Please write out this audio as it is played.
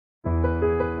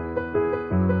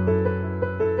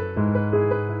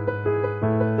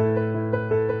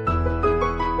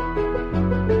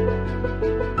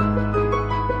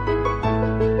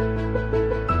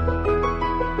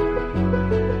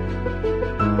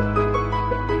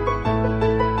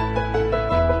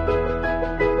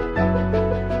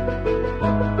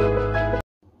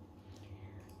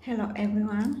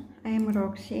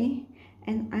Roxy,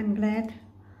 and I'm glad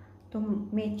to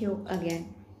meet you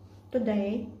again.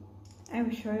 Today I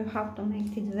will show you how to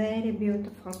make this very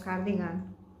beautiful cardigan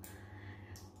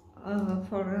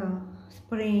for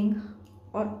spring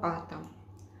or autumn.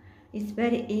 It's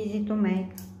very easy to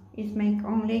make. It's made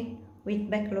only with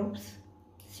back loops,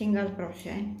 single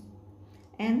crochet,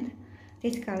 and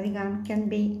this cardigan can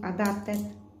be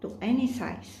adapted to any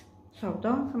size. So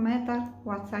don't matter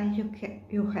what size you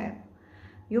have,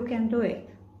 you can do it.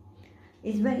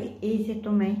 It's very easy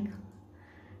to make,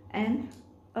 and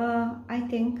I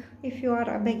think if you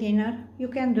are a beginner, you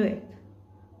can do it.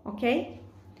 Okay?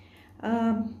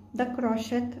 The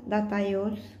crochet that I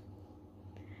use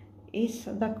is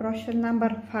the crochet number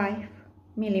 5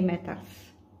 millimeters,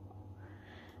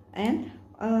 and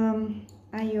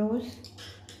I use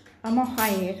a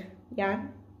mohair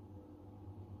yarn.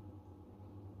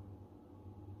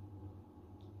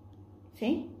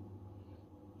 See,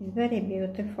 it's very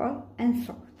beautiful and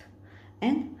soft.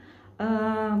 And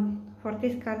for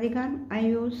this cardigan I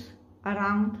use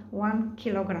around 1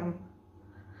 kilogram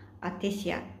at this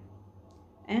yarn,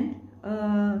 and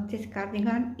this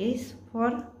cardigan is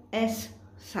for S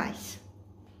size.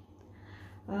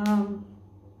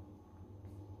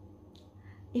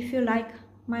 If you like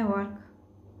my work,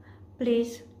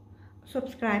 please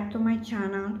subscribe to my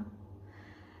channel,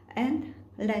 and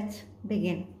let's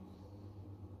begin.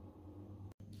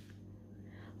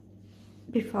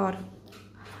 Before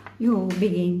you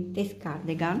begin this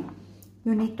cardigan,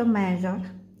 you need to measure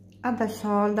at the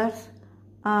shoulders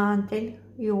until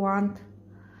you want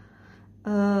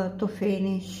to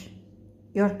finish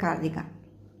your cardigan,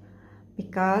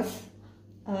 because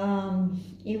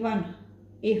even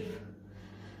if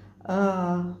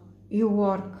you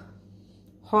work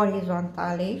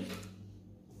horizontally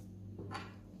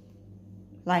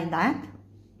like that,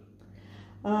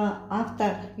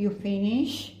 after you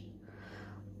finish,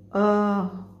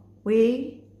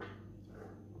 we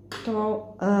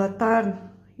turn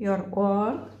your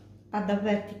work at the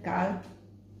vertical,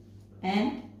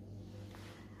 and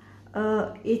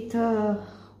it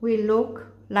will look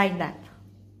like that.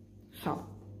 So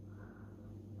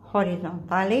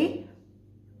horizontally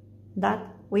that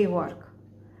we work,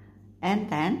 and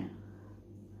then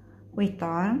we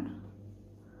turn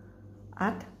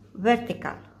at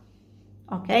vertical.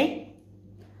 Okay,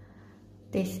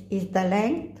 this is the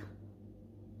length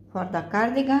for the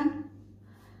cardigan,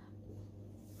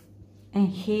 and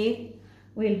here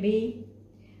will be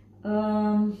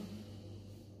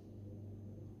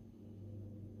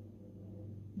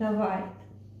the white.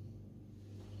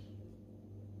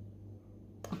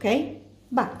 Okay,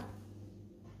 but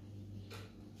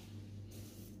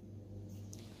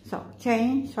so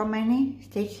chain so many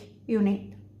stitches you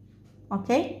need.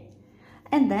 Okay,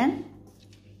 and then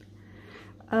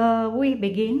we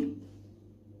begin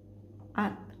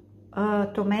at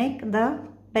to make the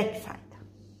back side.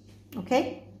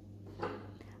 Okay,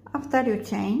 after you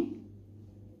chain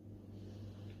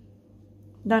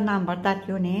the number that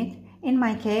you need. In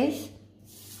my case,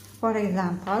 for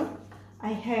example,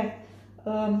 I have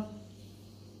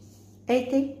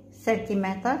 80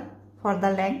 centimeters for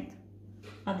the length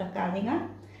of the cardigan,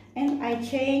 and I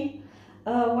chain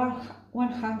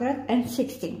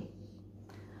 116,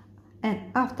 and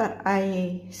after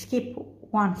I skip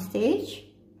one stitch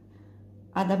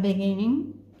at the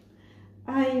beginning,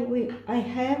 I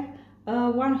have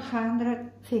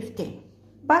 115,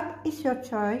 but it's your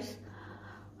choice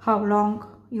how long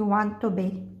you want to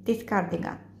be this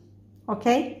cardigan.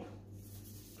 Okay,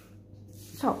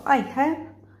 so I have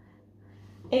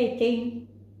 80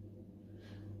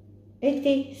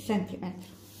 centimeters.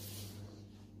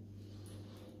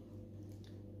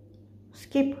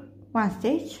 Skip one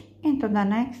stitch into the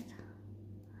next,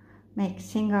 make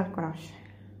single crochet,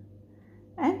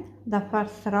 and the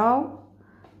first row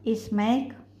is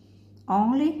make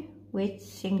only with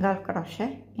single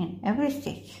crochet in every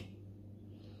stitch.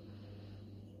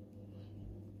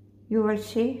 You will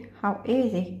see how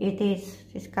easy it is,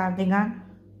 this cardigan.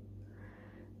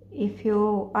 If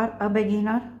you are a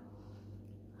beginner,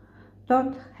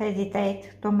 don't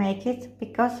hesitate to make it,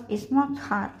 because it's not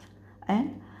hard,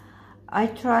 and I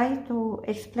try to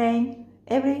explain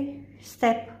every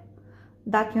step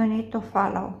that you need to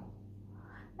follow,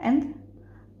 and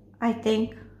I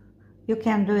think you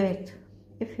can do it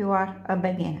if you are a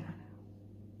beginner.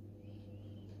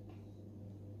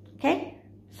 Okay,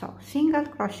 so single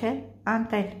crochet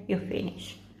until you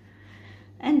finish,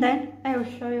 and then I will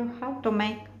show you how to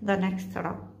make the next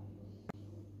row.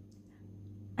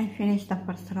 I finished the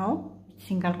first row with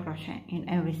single crochet in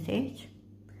every stitch,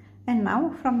 and now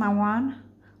from now on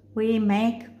we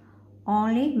make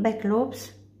only back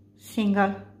loops,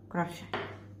 single crochet.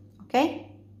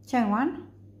 Okay, chain 1,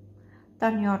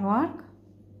 turn your work,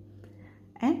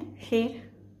 and here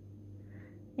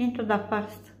into the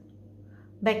first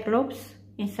back loops,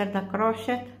 insert the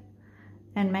crochet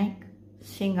and make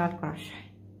single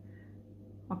crochet.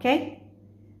 Okay,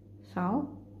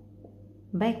 so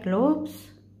back loops,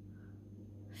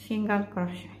 single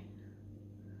crochet.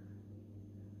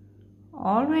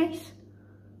 Always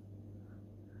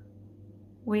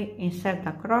we insert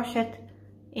the crochet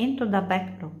into the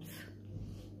back loops.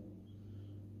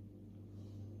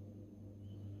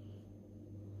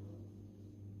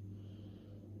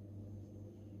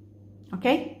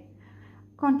 Okay,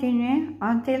 continue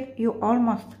until you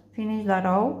almost finish the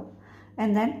row,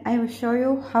 and then I will show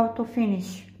you how to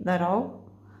finish the row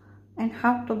and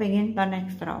how to begin the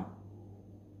next row.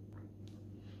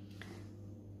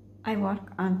 I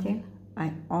work until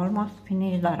I almost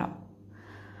finish the row.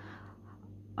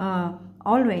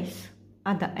 Always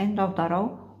at the end of the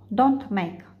row, don't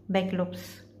make back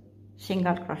loops,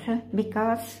 single crochet,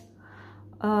 because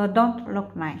don't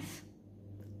look nice.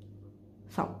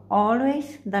 So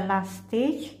always the last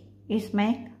stitch is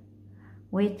made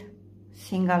with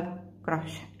single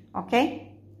crochet.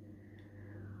 Okay,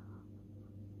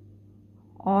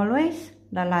 always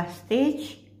the last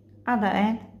stitch at the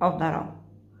end of the row,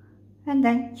 and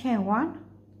then chain 1,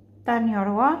 turn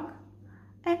your work,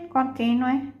 and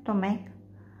continue to make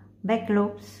back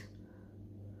loops,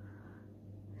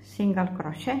 single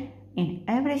crochet in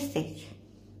every stitch.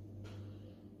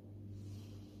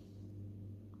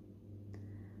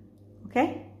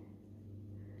 Okay,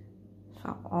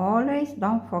 so always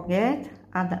don't forget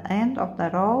at the end of the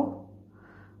row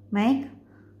make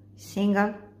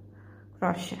single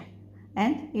crochet,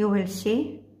 and you will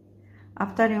see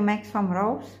after you make some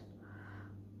rows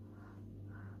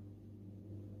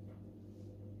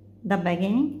the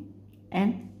beginning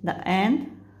and the end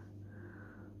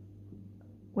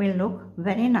will look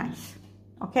very nice.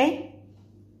 Okay,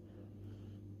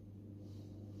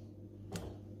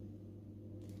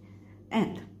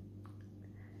 and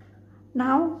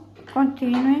now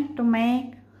continue to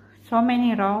make so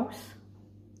many rows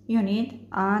you need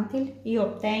until you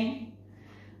obtain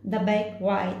the back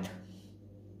white.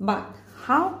 But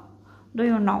how do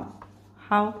you know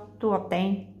how to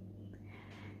obtain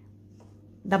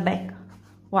the back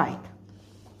white?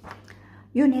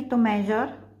 You need to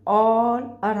measure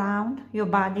all around your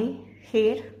body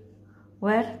here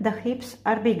where the hips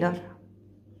are bigger,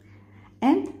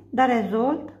 and the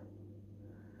result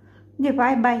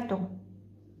divide by 2.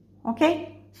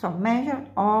 Okay, so measure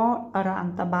all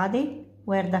around the body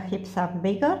where the hips are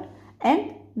bigger,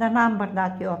 and the number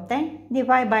that you obtain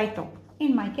divide by 2.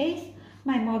 In my case,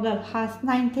 my model has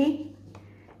 90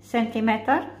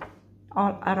 centimeters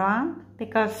all around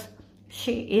because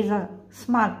she is a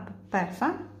small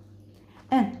person,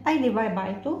 and I divide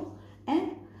by 2,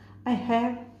 and I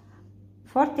have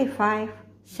 45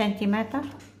 centimeters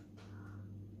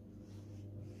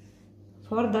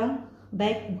for the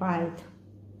back white.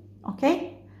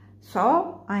 Okay,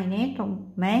 so I need to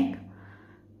make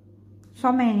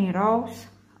so many rows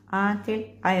until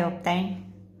I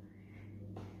obtain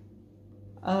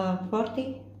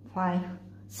 45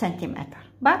 centimeters.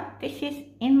 But this is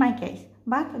in my case,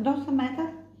 but doesn't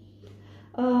matter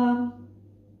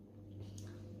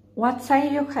what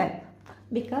size you have,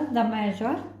 because the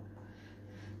measure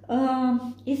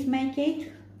is make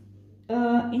it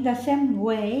in the same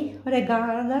way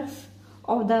regardless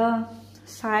of the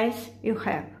size you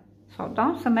have. So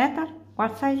don't matter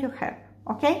what size you have.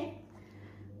 Okay,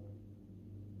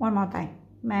 one more time,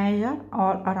 measure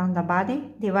all around the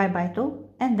body, divide by 2,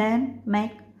 and then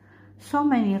make so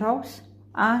many rows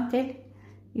until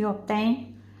you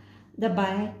obtain the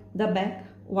back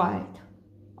white.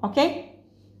 Okay,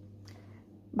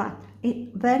 but it's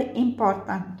very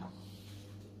important,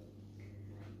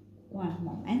 one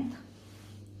moment,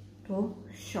 to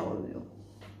show you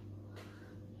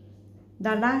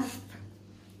the last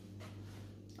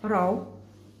row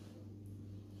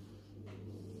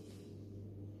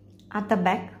at the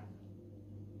back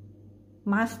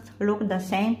must look the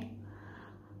same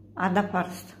at the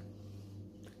first.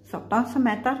 So doesn't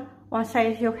matter what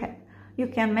size you have. You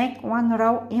can make one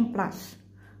row in plus,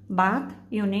 but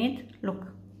you need, look,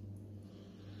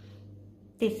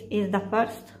 this is the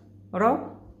first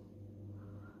row,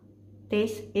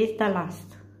 this is the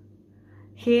last.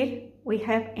 Here we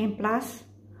have in plus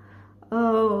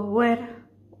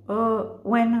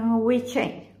when we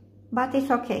change, but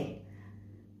it's okay.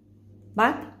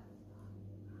 But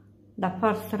the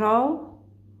first row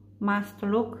must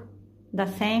look the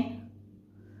same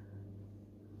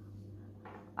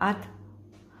at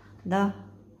the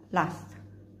last.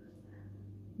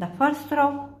 The first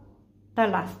row, the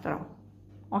last row.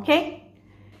 Okay?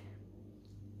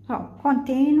 So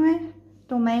continue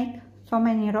to make so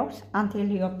many rows until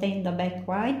you obtain the back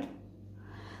wide.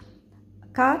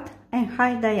 Cut and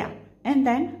hide the yarn, and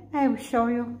then I will show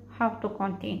you how to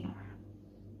continue.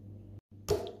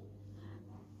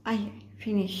 I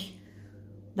finish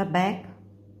the back,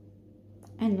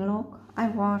 and look, I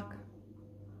work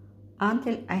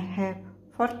until I have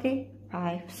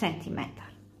 45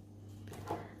 centimeters.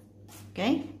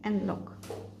 Okay, and look,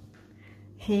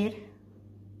 here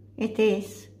it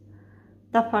is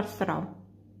the first row,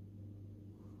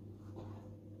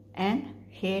 and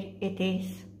here it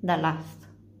is the last.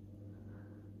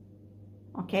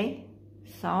 Okay,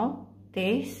 so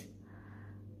this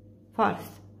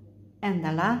first and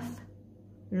the last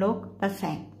look the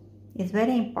same. It's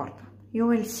very important. You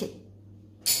will see.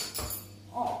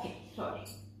 Okay, sorry.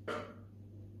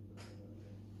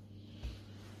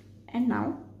 And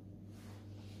now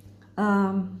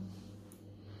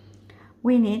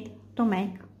we need to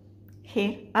make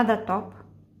here at the top,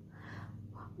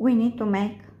 we need to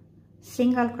make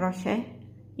single crochet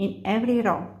in every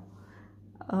row,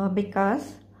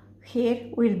 because here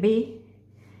will be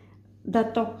the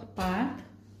top part,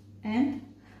 and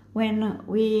when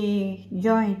we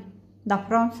join the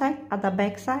front side at the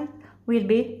back side will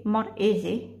be more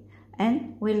easy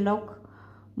and will look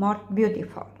more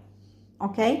beautiful.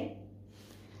 Okay,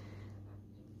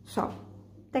 so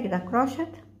take the crochet,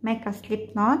 make a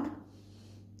slip knot,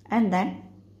 and then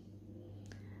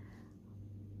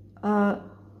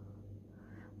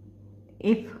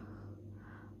if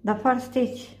the first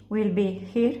stitch will be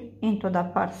here into the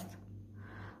first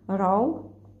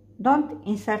row, don't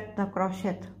insert the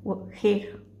crochet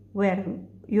here where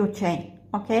you chain.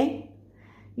 Okay,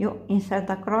 you insert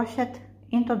the crochet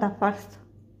into the first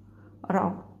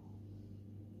row.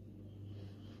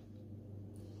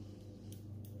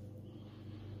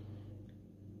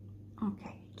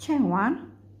 Okay, chain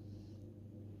one,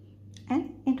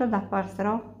 and into the first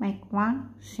row make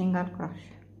one single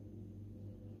crochet.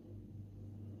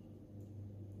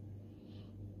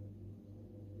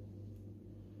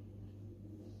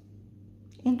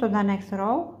 Into the next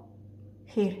row,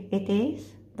 here it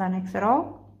is, the next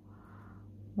row,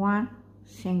 one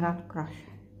single crochet.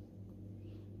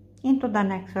 Into the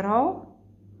next row,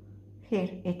 here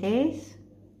it is,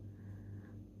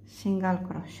 single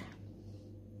crochet.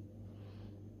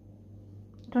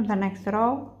 To the next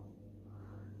row,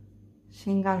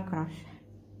 single crochet.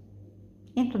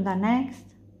 Into the next,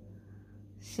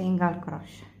 single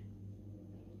crochet.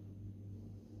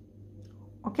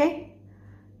 Okay,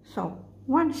 so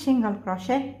one single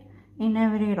crochet in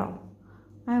every row.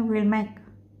 I will make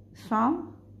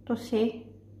some to see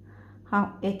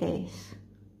how it is.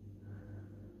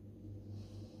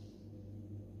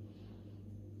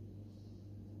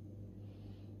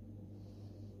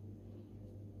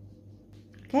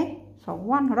 Okay, so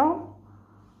one row,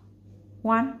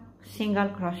 one single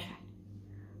crochet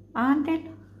until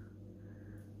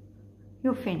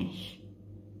you finish,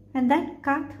 and then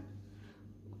cut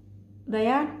the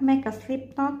yarn, make a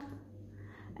slip knot,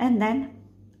 and then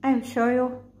I will show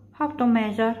you how to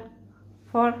measure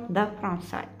for the front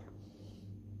side.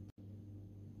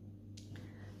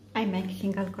 I make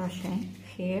single crochet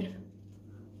here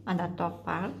on the top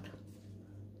part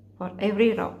for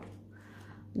every row,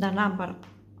 the number,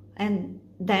 and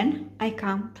then I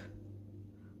count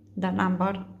the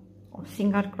number of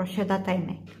single crochet that I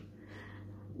make.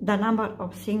 The number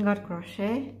of single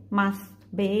crochet must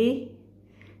be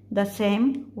the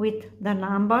same with the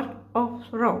number of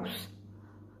rows.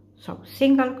 So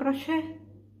single crochet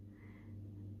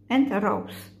and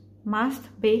rows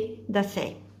must be the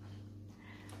same.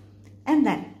 And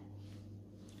then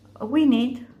we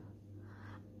need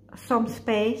some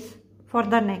space for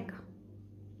the neck.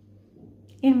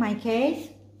 In my case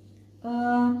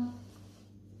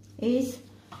is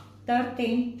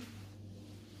 13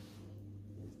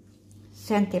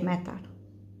 centimeters.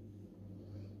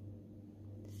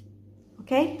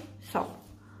 Okay, so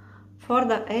for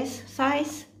the S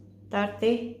size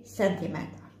 30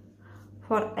 centimeters,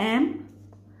 for M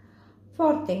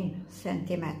 14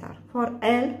 centimeters, for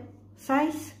L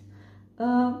size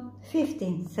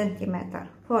 15 centimeters,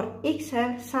 for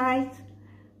XL size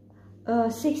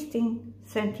 16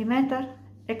 centimeters,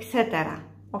 etc.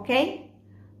 Okay,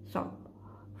 so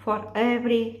for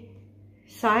every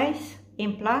size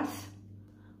in plus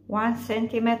 1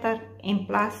 centimeter in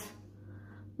plus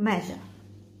measure.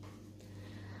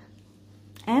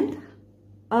 And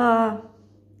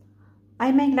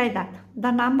I make like that.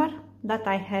 The number that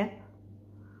I have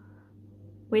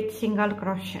with single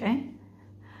crochet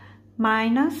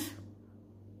minus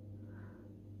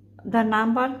the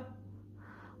number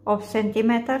of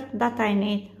centimeters that I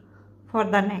need for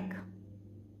the neck.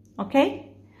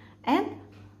 Okay, and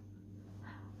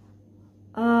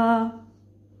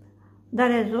the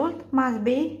result must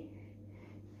be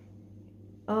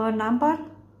a number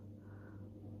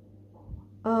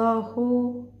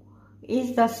who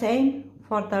is the same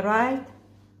for the right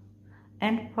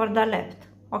and for the left.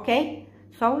 Okay,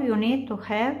 so you need to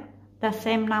have the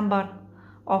same number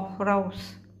of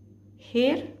rows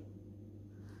here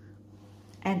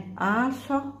and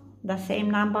also the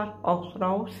same number of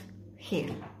rows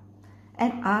here.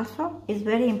 And also it's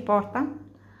very important,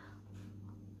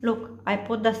 look, I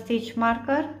put the stitch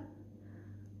marker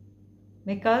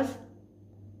because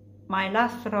my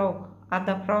last row at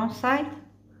the front side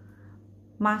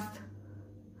must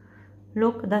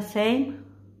look the same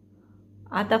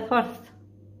at the first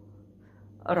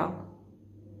row.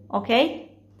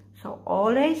 Okay, so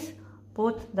always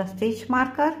put the stitch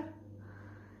marker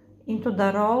into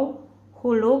the row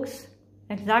who looks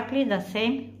exactly the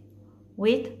same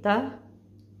with the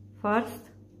first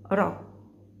row.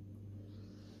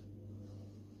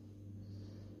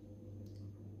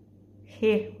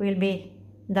 Here will be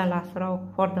the last row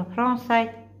for the front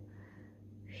side.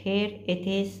 Here it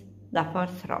is the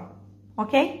first row.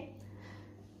 Okay,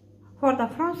 for the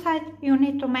front side you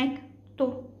need to make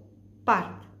two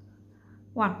parts,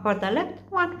 one for the left,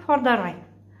 one for the right,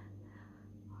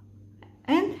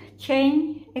 and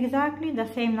chain exactly the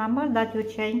same number that you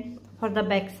chain for the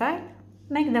back side.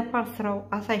 Make the first row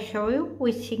as I show you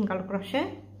with single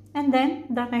crochet, and then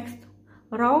the next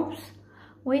rows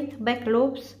with back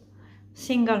loops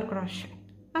single crochet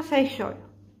as I show you.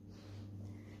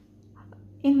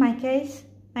 In my case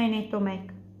I need to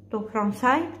make two front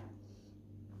side,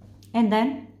 and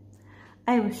then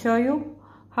I will show you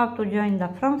how to join the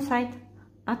front side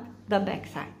at the back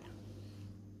side.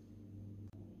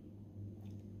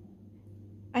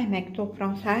 I make two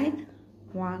front side,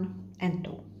 1 and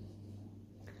 2.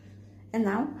 And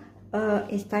now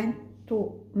it's time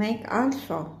to make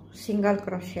also single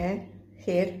crochet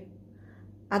here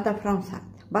at the front side.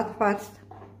 But first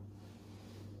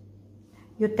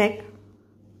you take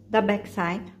the back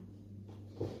side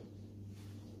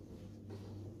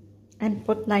and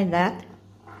put like that,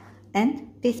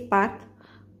 and this part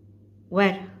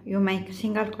where you make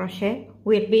single crochet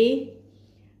will be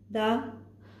the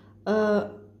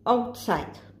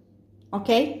outside.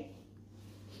 Okay,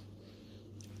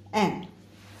 and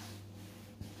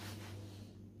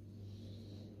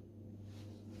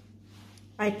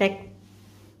I take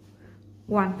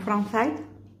one front side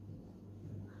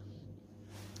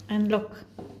and look,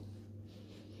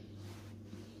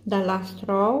 the last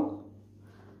row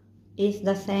is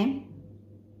the same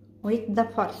with the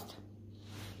first,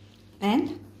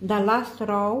 and the last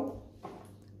row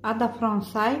at the front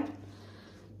side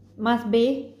must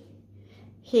be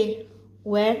here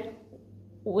where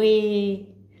we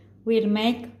will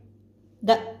make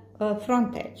the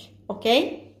front edge.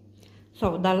 Okay,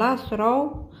 so the last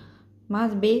row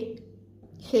must be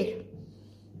here.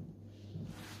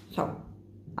 So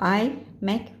I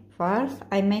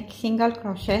make single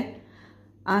crochet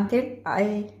until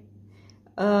I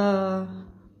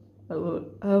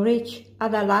reach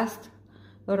at the last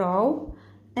row,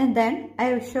 and then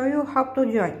I will show you how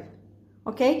to join.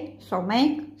 Okay, so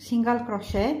make single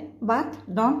crochet but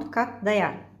don't cut the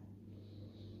yarn.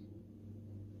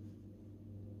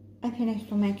 I finished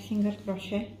to make single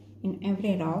crochet in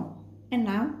every row, and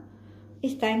now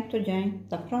it's time to join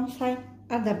the front side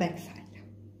at the back side.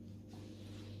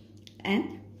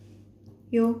 And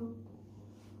you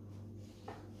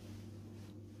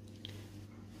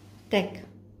take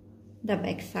the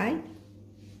back side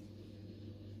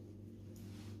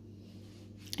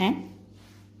and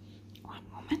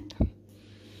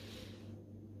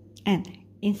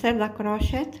insert the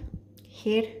crochet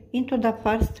here into the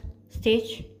first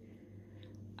stitch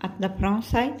at the front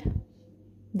side,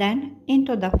 then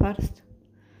into the first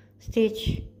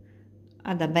stitch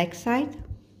at the back side.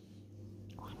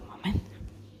 One moment.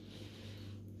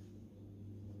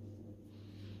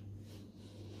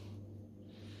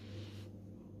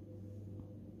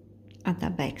 At the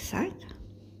back side,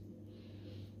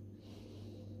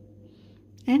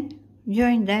 and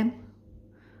join them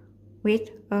with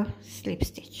a slip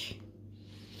stitch.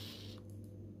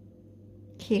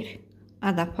 Here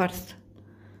at the first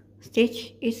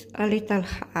stitch is a little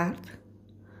hard,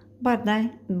 but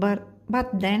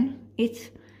then it's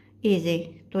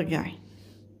easy to join.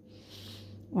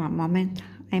 One moment,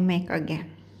 I make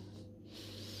again.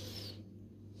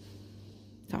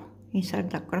 So insert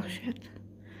the crochet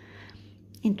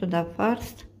into the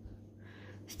first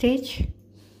stitch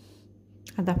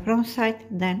at the front side,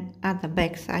 then at the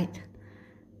back side,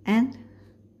 and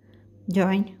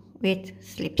join with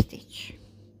slip stitch.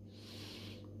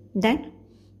 Then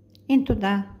into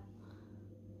the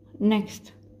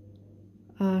next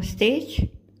stitch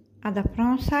at the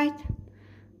front side,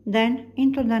 then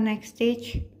into the next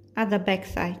stitch at the back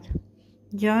side,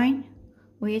 join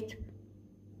with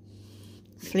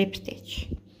slip stitch.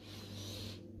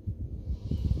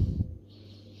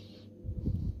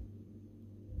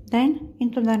 Then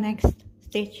into the next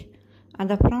stitch at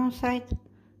the front side,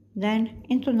 then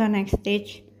into the next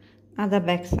stitch at the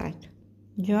back side,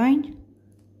 join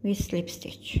with slip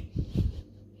stitch.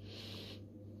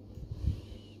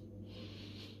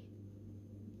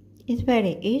 It's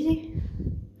very easy.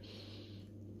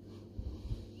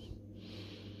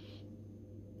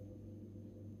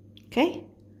 Okay,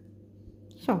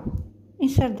 so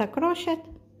insert the crochet,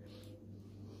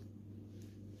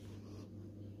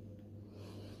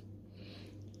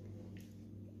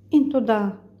 into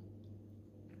the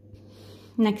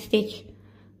next stitch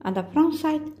at the front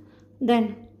side,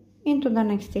 then into the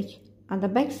next stitch at the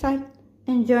back side,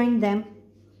 and join them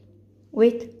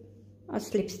with a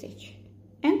slip stitch,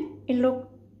 and it looks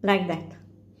like that.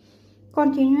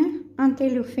 Continue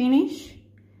until you finish.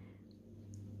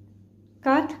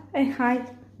 Cut and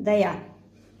hide the yarn,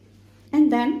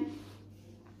 and then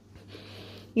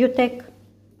you take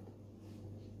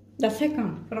the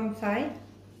second front side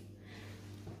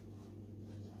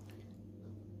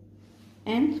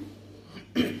and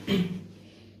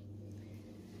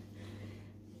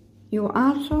you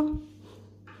also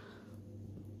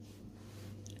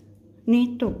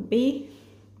need to be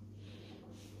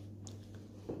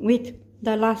with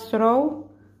the last row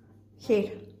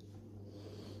here.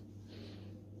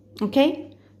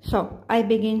 Okay, so I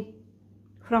begin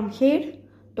from here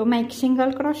to make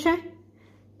single crochet,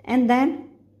 and then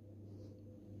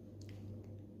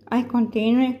I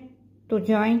continue to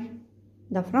join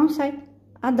the front side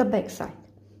at the back side.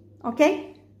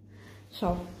 Okay,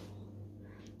 so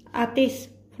at this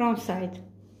front side,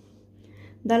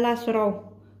 the last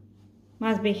row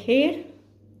must be here.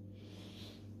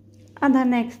 At the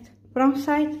next front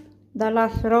side, the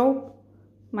last row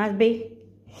must be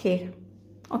here.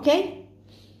 Okay,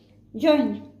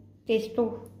 join these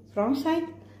two front side,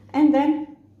 and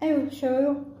then I will show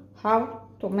you how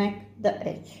to make the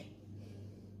edge.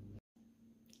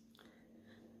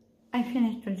 I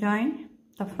finished to join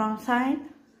the front side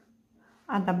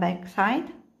at the back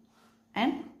side,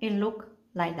 and it look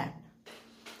like that.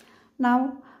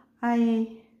 Now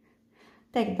I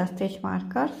take the stitch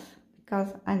markers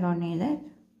because I don't need it,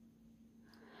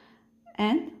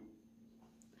 and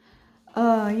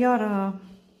your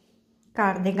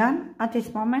cardigan at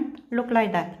this moment look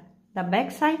like that, the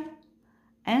back side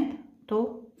and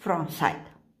two front side.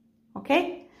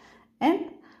 Okay, and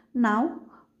now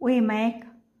we make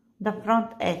the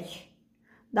front edge.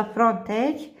 The front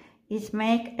edge is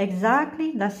make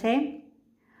exactly the same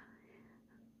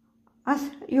as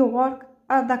you work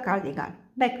at the cardigan.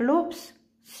 Back loops,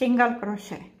 single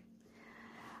crochet.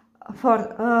 For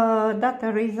that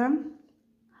reason,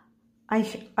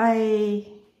 I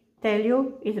tell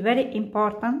you it's very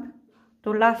important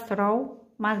to last row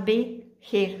must be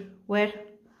here where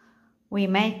we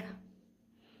make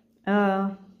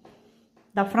the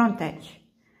front edge.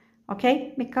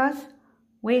 Okay, because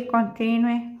we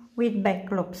continue with back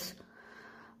loops.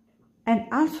 And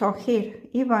also here,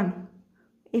 even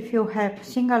if you have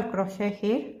single crochet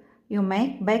here, you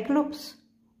make back loops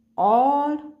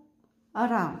all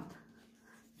around.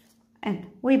 And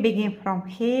we begin from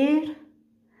here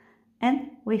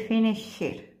and we finish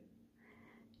here.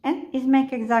 And it's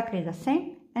make exactly the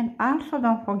same. And also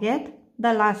don't forget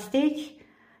the last stitch,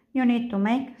 you need to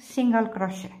make single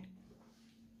crochet.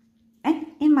 And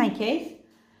in my case,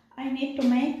 I need to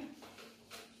make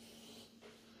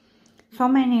so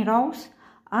many rows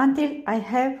until I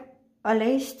have at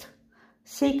least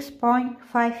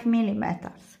 6.5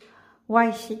 millimeters. Why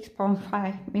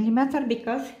 6.5 millimeters?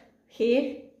 Because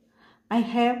here I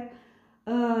have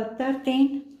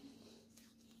 13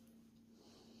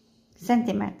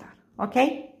 centimeters,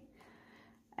 okay?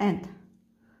 And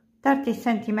 30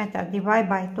 centimeters divided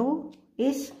by 2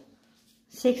 is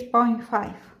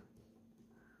 6.5.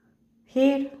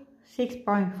 Here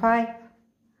 6.5,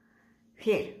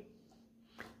 here.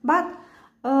 But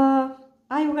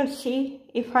I will see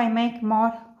if I make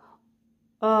more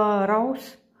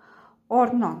rows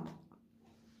or not.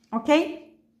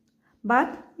 Okay?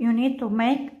 But you need to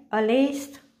make at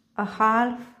least a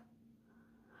half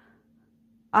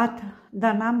at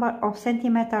the number of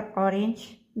centimeter or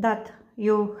inch that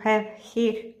you have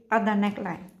here at the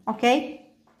neckline, okay?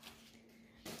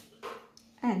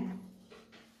 And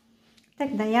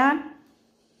take the yarn,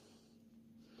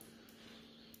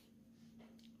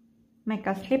 make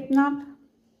a slip knot,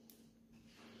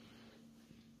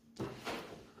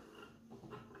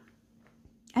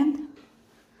 and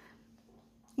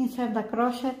insert the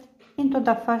crochet into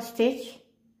the first stitch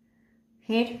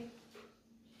here,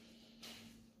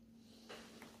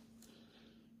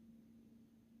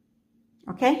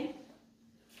 okay?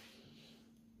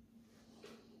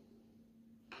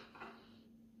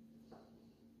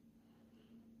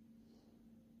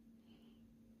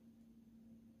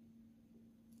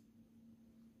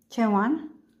 Chain 1,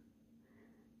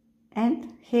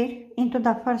 and here into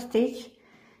the first stitch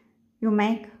you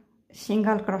make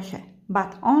single crochet,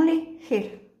 but only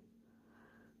here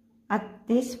at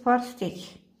this first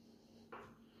stitch.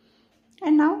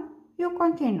 And now you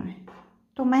continue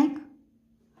to make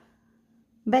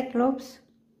back loops.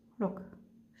 Look,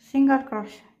 single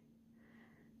crochet,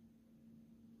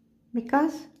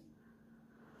 because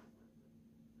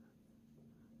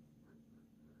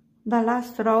the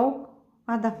last row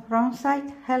at the front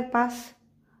side help us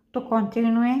to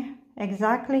continue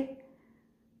exactly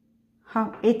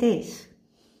how it is.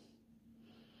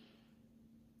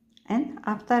 And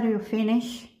after you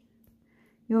finish,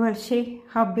 you will see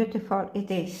how beautiful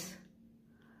it is.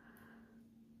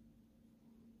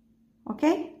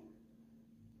 Okay?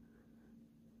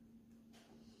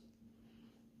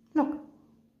 Look,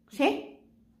 see?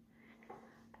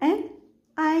 And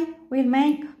I will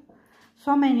make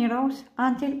so many rows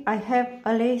until I have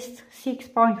at least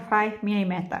 6.5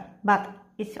 millimeter, but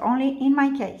it's only in my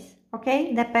case,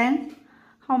 okay? Depends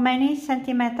how many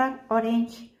centimeter or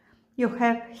inch you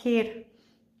have here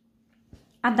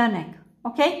at the neck,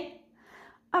 okay?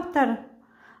 After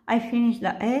I finish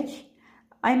the edge,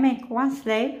 I make one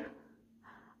sleeve.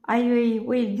 I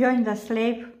will join the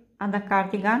sleeve and the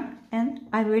cardigan, and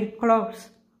I will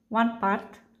close one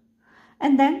part,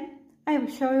 and then I will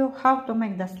show you how to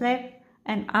make the sleeve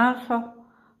and also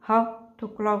how to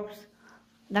close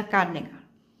the cardigan.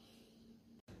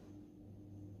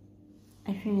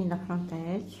 I finish the front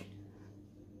edge,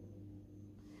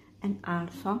 and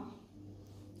also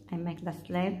I make the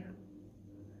sleeve,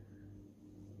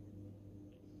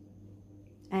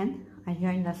 and I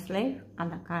join the sleeve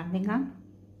and the cardigan,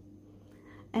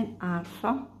 and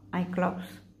also I close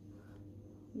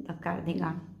the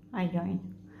cardigan. I join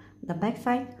the back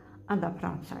side and the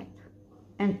front side,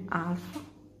 and also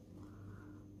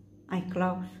I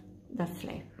close the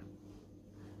sleeve.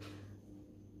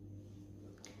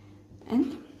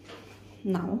 And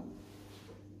now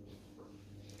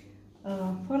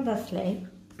for the sleeve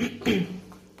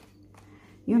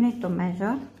you need to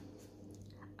measure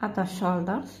at the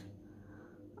shoulders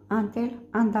until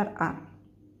underarm,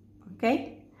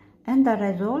 okay? And the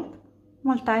result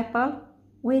multiple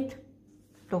with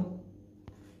 2,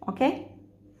 okay?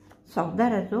 So the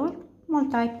result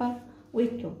multiple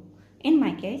with 2. In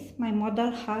my case, my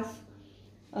model has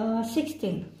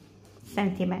 16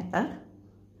 centimeter,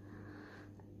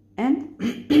 and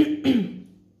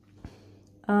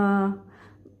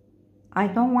I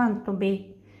don't want to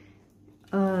be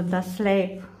the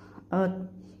sleeve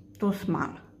too small,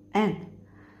 and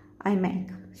I make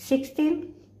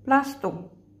 16 plus 2,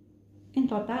 in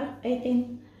total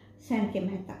 18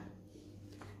 centimeter.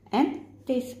 And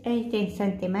this 18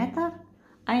 centimeter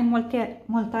I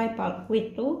multiple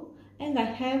with 2, and I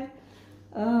have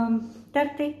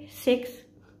 36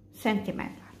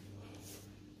 centimeter.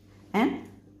 And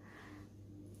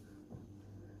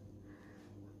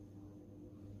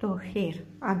to here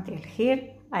until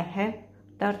here I have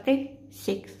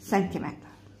 36 centimeter.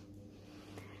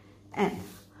 And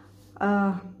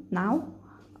now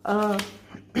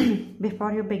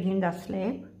before you begin the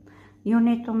sleeve, you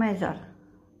need to measure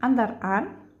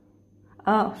underarm,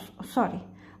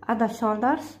 at the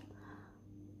shoulders.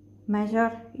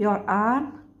 Measure your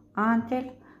arm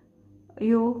until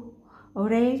you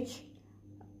reach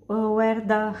where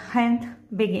the hand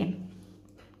begin,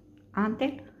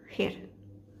 until here.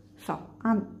 So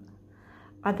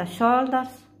at the shoulders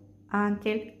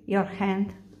until your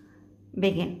hand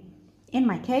begin. In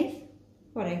my case,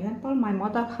 for example, my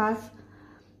model has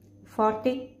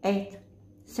 48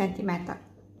 centimeter,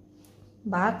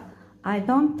 but I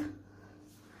don't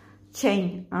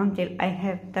change until I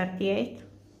have 38,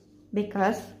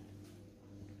 because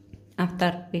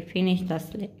after we finish the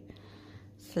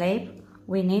sleeve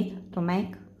we need to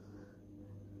make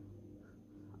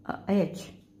an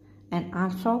edge, and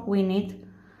also we need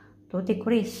to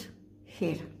decrease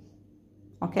here,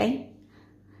 okay?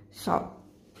 So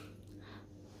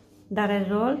the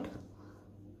result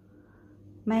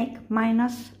make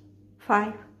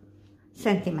 -5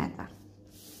 centimeters.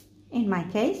 In my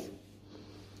case,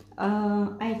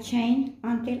 I chain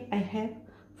until I have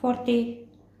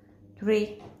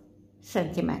 43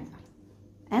 centimeters,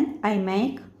 and I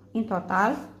make in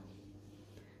total,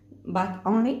 but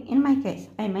only in my case,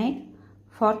 I make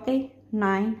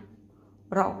 49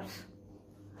 rows.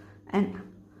 And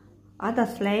at the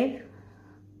sleeve,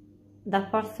 the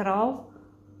first row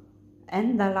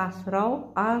and the last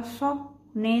row also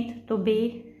need to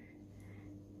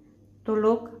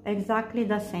look exactly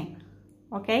the same.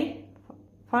 Okay,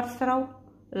 first row,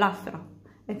 last row,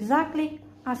 exactly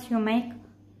as you make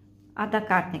at the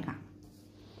cardigan.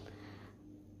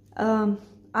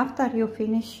 After you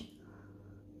finish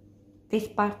this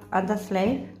part at the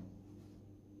sleeve,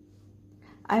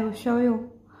 I will show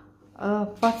you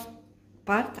first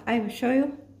part. I will show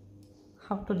you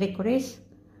how to decrease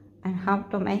and how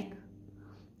to make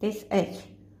this edge,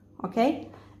 okay?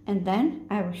 And then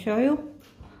I will show you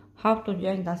how to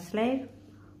join the sleeve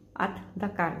at the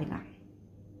cardigan.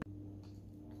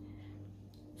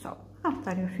 So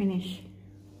after you finish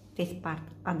this part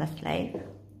of the sleeve,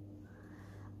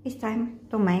 it's time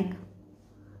to make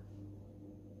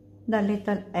the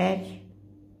little edge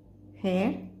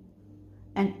here,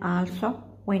 and also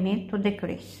we need to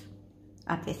decrease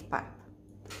at this part.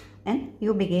 And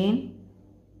you begin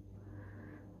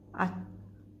at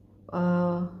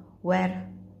where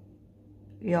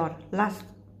your last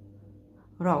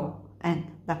row and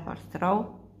the first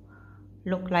row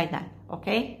look like that,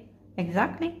 okay?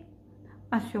 Exactly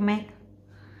as you make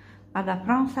at the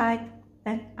front side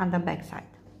and at the back side.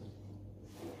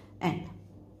 And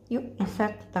you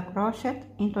insert the crochet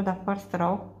into the first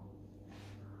row,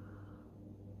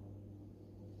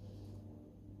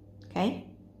 okay?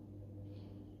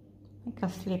 Make a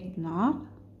slip knot,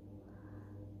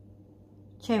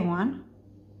 chain 1,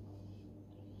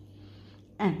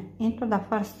 and into the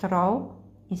first row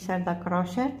insert the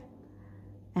crochet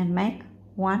and make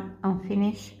 1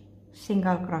 unfinished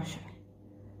single crochet.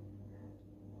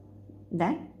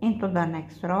 Then into the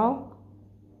next row,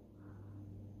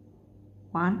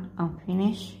 1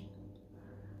 unfinished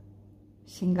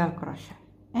single crochet,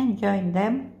 and join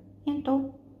them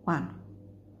into 1.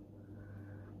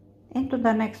 Into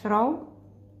the next row,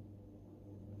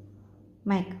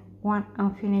 make 1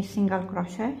 unfinished single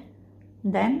crochet,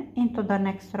 then into the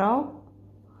next row,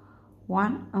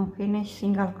 1 unfinished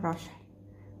single crochet,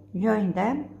 join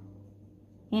them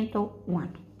into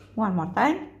 1. One more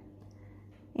time.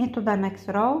 Into the next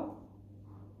row,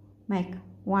 make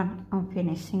 1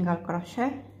 unfinished single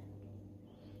crochet,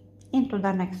 into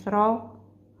the next row,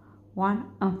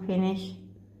 1 unfinished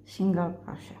single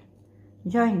crochet,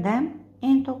 join them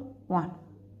into 1.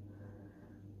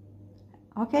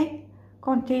 Okay,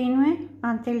 continue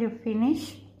until you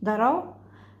finish the row,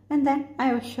 and then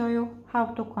I will show you how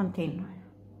to continue.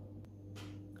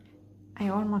 I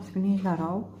almost finished the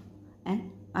row,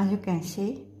 and as you can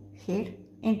see here,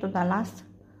 into the last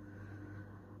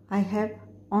I have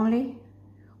only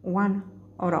 1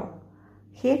 row.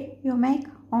 Here you make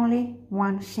only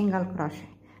 1 single crochet,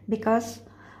 because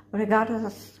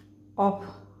regardless of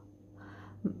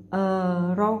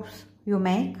rows you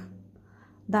make,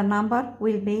 the number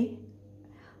will be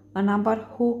a number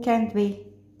who can't be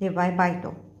divided by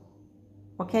 2,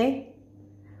 okay?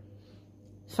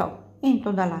 So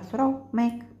into the last row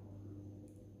make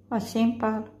a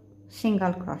simple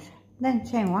single crochet, then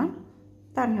chain 1,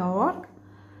 turn your work,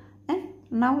 and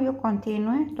now you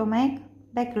continue to make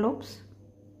back loops,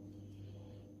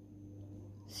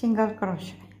 single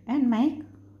crochet, and make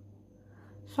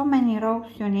so many rows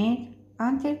you need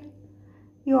until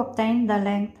you obtain the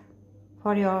length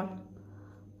for your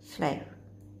sleeve.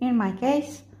 In my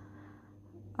case,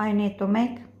 I need to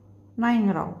make 9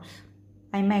 rows.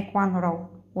 I make 1 row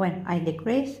when I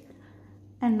decrease,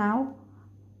 and now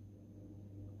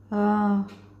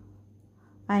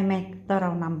I make the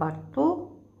row number 2.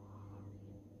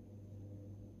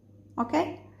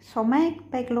 Okay, so make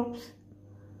back loops,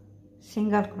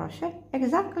 single crochet,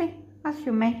 exactly as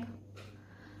you make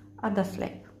at the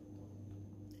sleeve,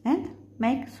 and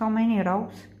make so many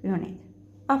rows you need.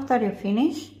 After you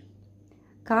finish,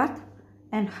 cut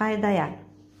and hide the yarn.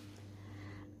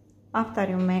 After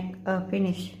you make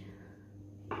finish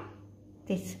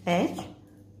this edge,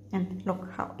 and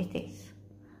look how it is,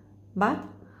 but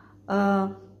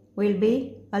will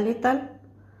be a little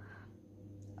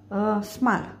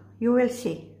small. You will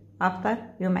see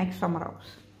after you make some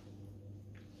rows.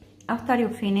 After you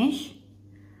finish,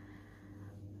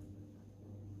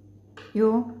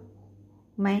 you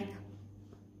make,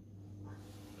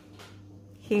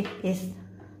 here is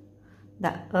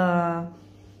the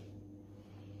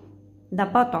the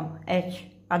bottom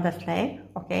edge of the sleeve,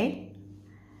 okay,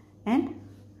 and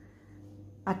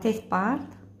at this part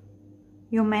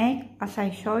you make, as I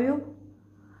show you,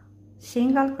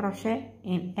 single crochet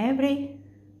in every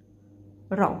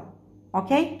row,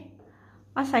 okay,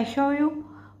 as I show you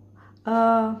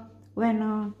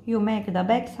when you make the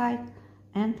back side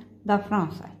and the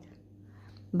front side.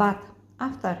 But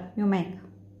after you make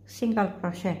single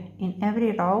crochet in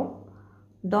every row,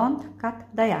 don't cut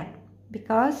the yarn,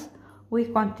 because we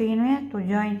continue to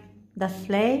join the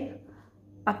sleeve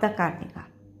of the cardigan,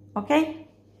 okay?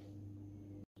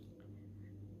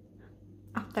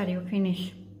 After you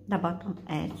finish the bottom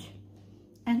edge,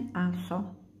 and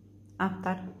also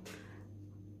after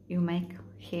you make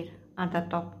here at the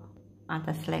top of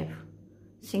the sleeve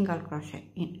single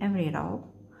crochet in every row,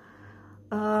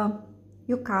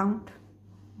 you count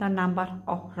the number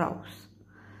of rows.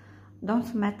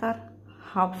 Don't matter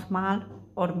how small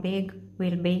or big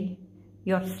will be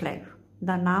your sleeve,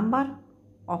 the number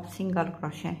of single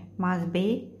crochet must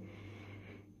be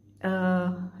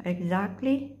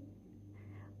exactly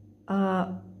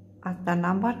as the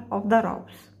number of the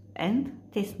rows, and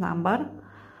this number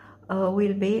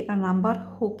will be a number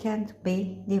who can't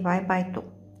be divided by 2.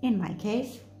 In my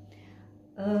case,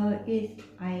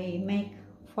 I make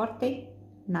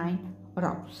 49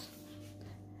 rows,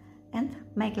 and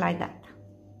make like that.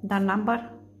 The number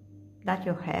that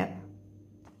you have,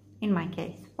 in my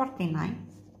case 49,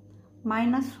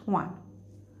 minus 1,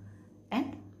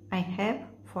 and I have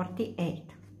 48.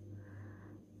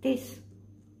 This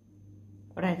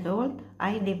result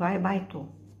I divide by 2,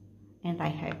 and I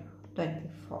have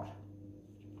 24.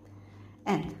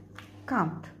 And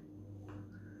count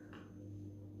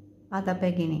at the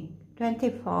beginning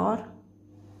 24,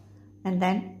 and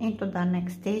then into the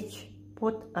next stitch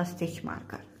put a stitch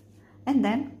marker, and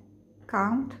then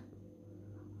count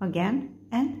again,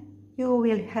 and you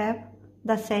will have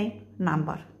the same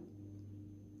number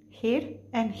here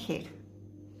and here,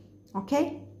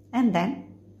 okay? And then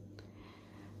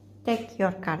take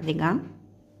your cardigan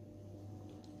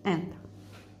and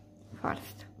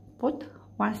first put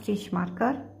one stitch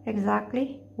marker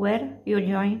exactly where you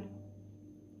join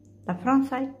the front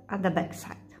side and the back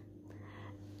side,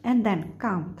 and then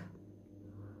count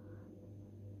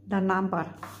the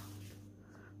number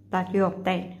that you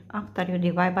obtain after you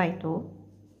divide by 2,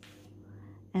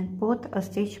 and put a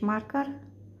stitch marker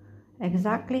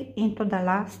exactly into the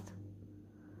last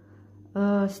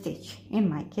stitch. In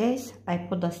my case, I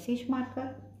put the stitch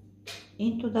marker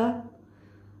into the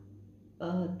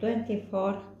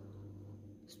 24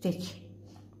 stitch,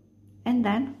 and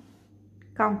then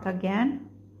count again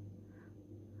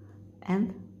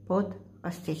and put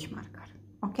a stitch marker,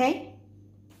 okay?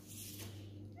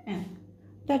 And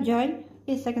the join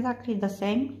is exactly the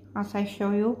same as I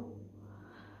show you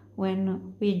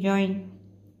when we join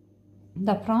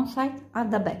the front side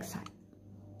and the back side.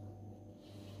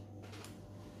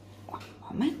 One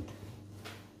moment.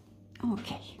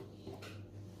 Okay.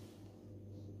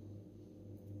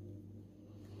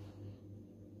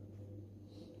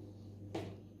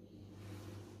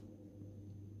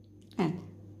 And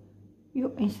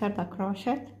you insert the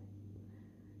crochet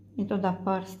into the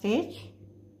first stitch,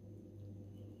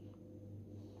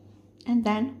 and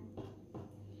then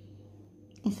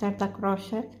insert the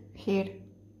crochet here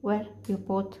where you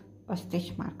put a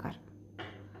stitch marker.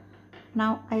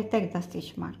 Now I take the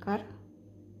stitch marker,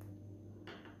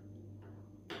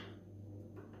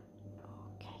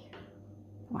 okay,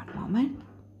 one moment,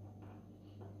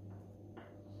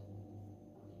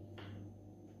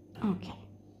 okay,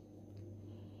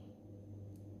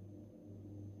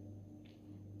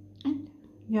 and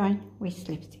join with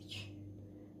slip stitch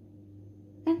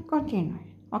and continue,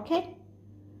 okay?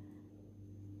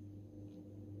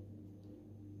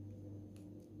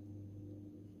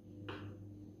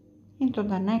 Into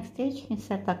the next stitch,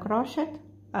 insert the crochet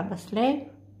at the sleeve,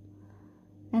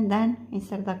 and then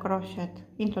insert the crochet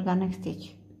into the next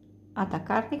stitch at the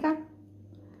cardigan,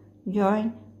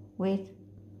 join with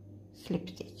slip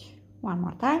stitch. One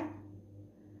more time,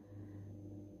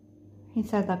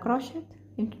 insert the crochet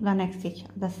into the next stitch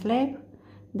at the sleeve,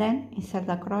 then insert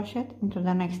the crochet into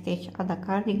the next stitch at the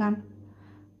cardigan,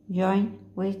 join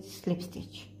with slip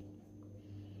stitch,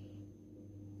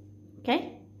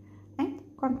 okay? And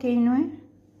continue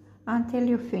until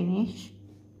you finish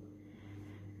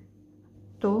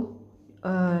to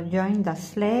join the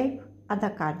sleeve at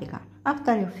the cardigan.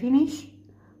 After you finish,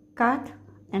 cut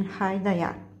and hide the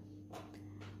yarn,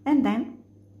 and then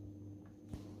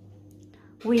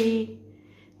we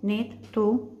need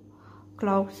to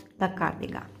close the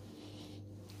cardigan,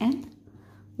 and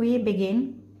we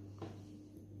begin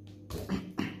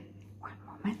one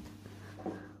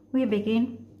we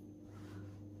begin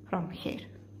from here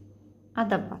at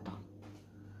the bottom.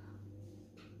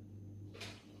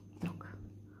 Look,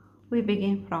 we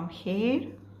begin from here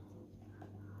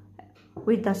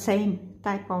with the same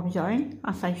type of join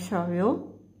as I show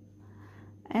you,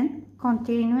 and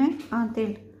continue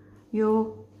until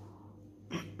you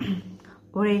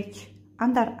reach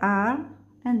underarm,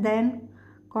 and then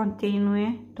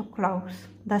continue to close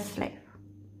the sleeve.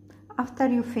 After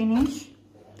you finish,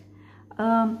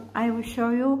 I will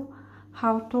show you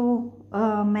how to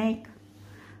make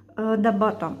the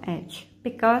bottom edge,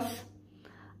 because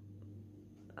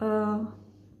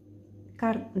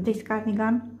this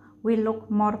cardigan will look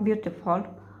more beautiful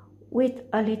with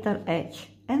a little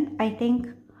edge, and I think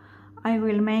I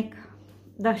will make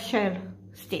the shell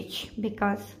stitch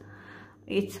because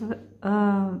it's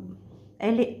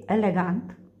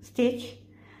elegant stitch,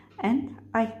 and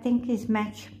I think it's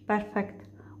matched perfect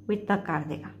with the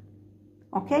cardigan.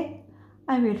 Okay,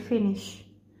 I will finish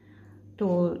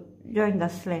to join the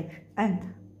sleeve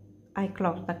and I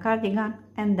close the cardigan,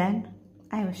 and then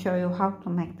I will show you how to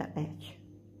make the edge.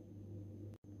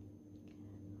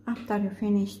 After you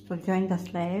finish to join the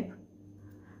sleeve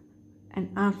and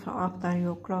also after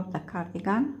you close the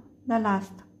cardigan, the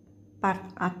last part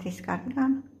of this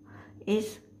cardigan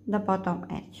is the bottom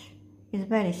edge. It's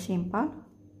very simple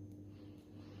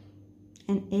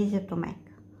and easy to make.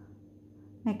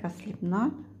 Make a slip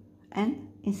knot and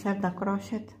insert the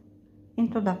crochet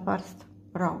into the first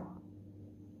row.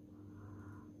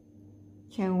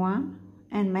 Chain 1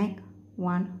 and make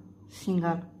 1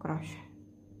 single crochet.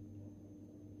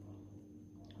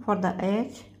 For the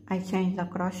edge, I change the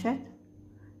crochet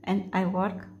and I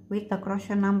work with the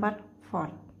crochet number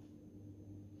 4.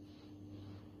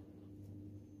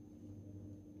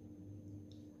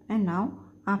 And now,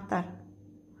 after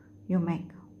you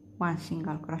make 1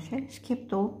 single crochet, skip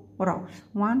 2 rows,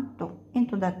 1, 2,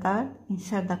 into the third,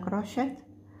 insert the crochet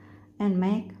and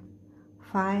make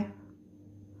 5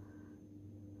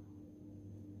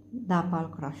 double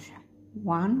crochet.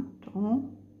 1,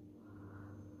 2,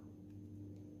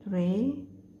 3,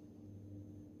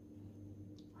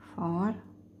 4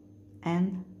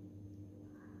 and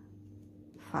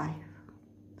 5.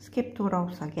 Skip 2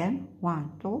 rows again,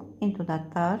 1, 2, into the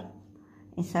third,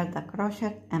 insert the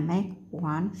crochet and make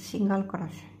 1 single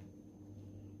crochet.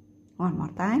 One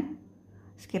more time,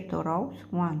 skip 2 rows,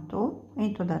 1, 2,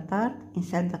 into the third,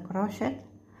 insert the crochet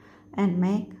and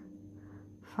make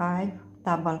 5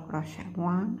 double crochet.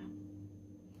 1,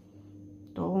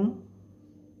 2,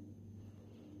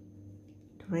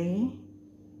 3,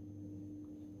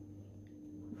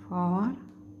 4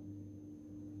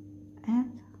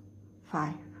 and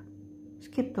 5.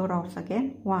 Skip 2 rows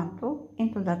again, 1, 2,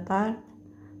 into the third,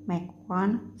 make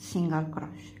 1 single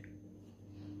crochet.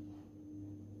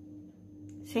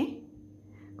 See?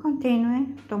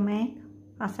 Continue to make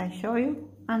as I show you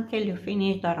until you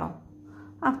finish the row.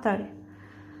 After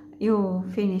you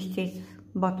finish this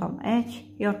bottom edge,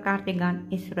 your cardigan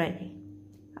is ready.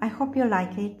 I hope you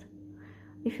like it.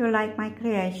 If you like my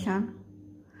creation,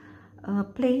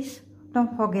 please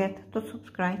don't forget to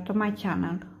subscribe to my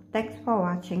channel. Thanks for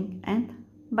watching and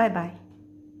bye bye.